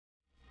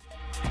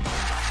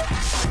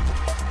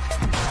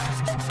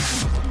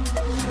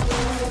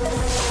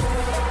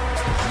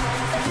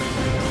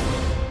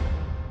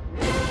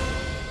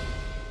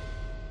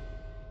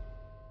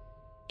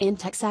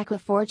Intex Aqua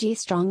 4G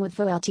Strong with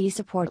VoLTE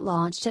support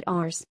launched at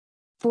Rs.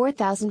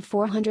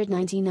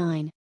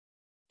 4,499.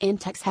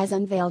 Intex has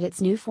unveiled its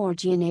new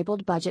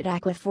 4G-enabled budget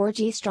Aqua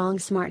 4G Strong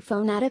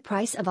smartphone at a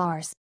price of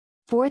Rs.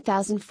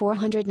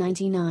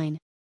 4,499.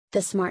 The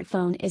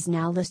smartphone is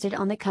now listed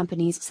on the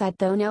company's site,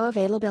 though no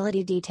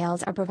availability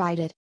details are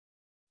provided.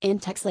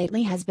 Intex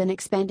lately has been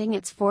expanding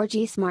its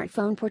 4G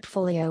smartphone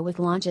portfolio with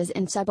launches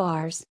in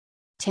sub-Rs.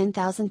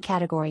 10,000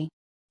 category.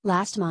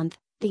 Last month,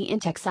 the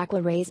Intex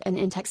Aqua Raze and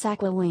Intex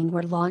Aqua Wing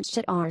were launched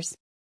at Rs.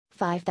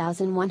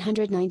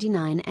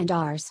 5,199 and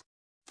Rs.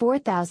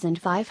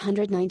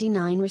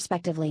 4,599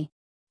 respectively.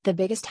 The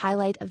biggest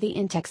highlight of the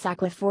Intex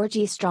Aqua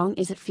 4G Strong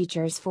is it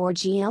features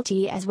 4G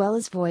LTE as well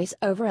as Voice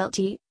over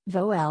LTE,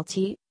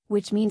 VoLTE,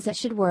 which means it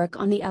should work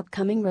on the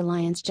upcoming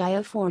Reliance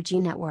Jio 4G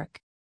network.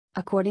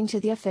 According to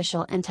the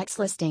official Intex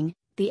listing,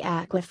 the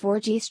Aqua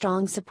 4G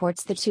Strong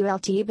supports the two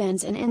LTE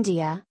bands in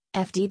India,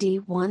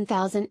 FDD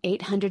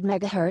 1800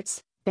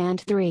 MHz,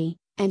 Band 3,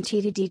 and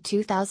TDD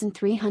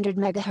 2300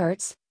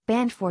 MHz,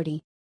 Band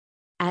 40.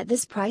 At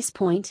this price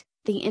point,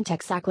 the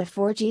Intex Aqua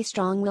 4G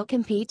Strong will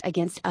compete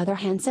against other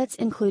handsets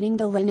including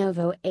the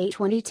Lenovo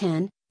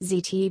A2010,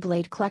 ZTE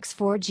Blade Qlux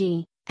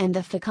 4G, and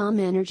the Phicomm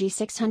Energy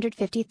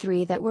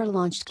 653 that were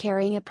launched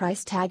carrying a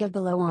price tag of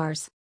below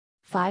Rs.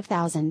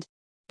 5,000.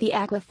 The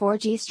Aqua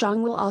 4G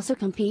Strong will also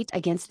compete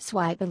against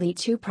Swipe Elite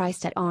 2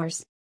 priced at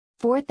Rs.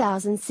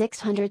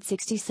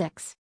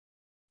 4,666.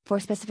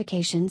 For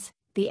specifications,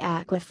 the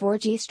Aqua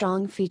 4G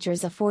Strong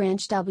features a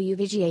 4-inch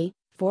WVGA,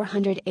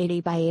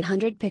 480 by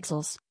 800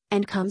 pixels,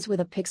 and comes with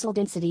a pixel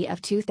density of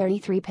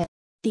 233 pixels.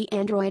 The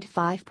Android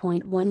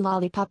 5.1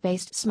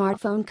 Lollipop-based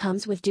smartphone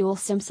comes with dual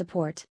SIM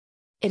support.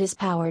 It is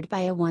powered by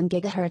a 1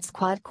 GHz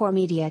quad-core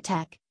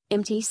MediaTek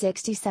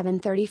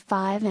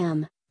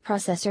MT6735M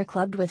processor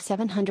clubbed with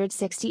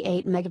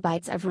 768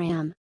 MB of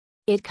RAM.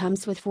 It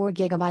comes with 4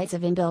 GB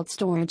of inbuilt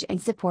storage and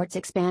supports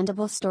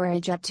expandable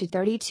storage up to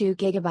 32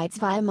 GB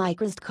via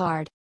microSD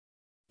card.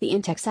 The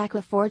Intex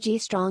Aqua 4G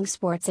Strong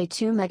sports a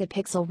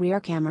 2-megapixel rear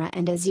camera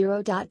and a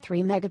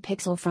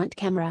 0.3-megapixel front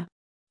camera.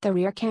 The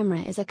rear camera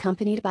is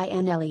accompanied by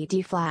an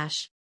LED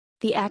flash.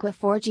 The Aqua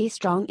 4G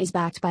Strong is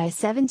backed by a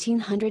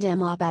 1700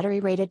 mAh battery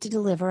rated to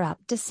deliver up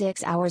to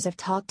 6 hours of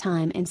talk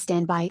time and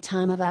standby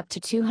time of up to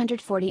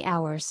 240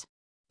 hours.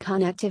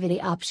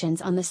 Connectivity options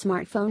on the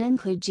smartphone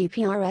include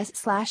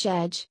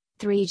GPRS/Edge,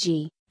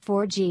 3G,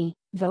 4G,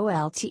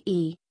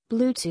 VoLTE,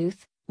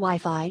 Bluetooth,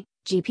 Wi-Fi,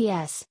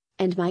 GPS,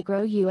 and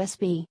micro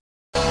USB.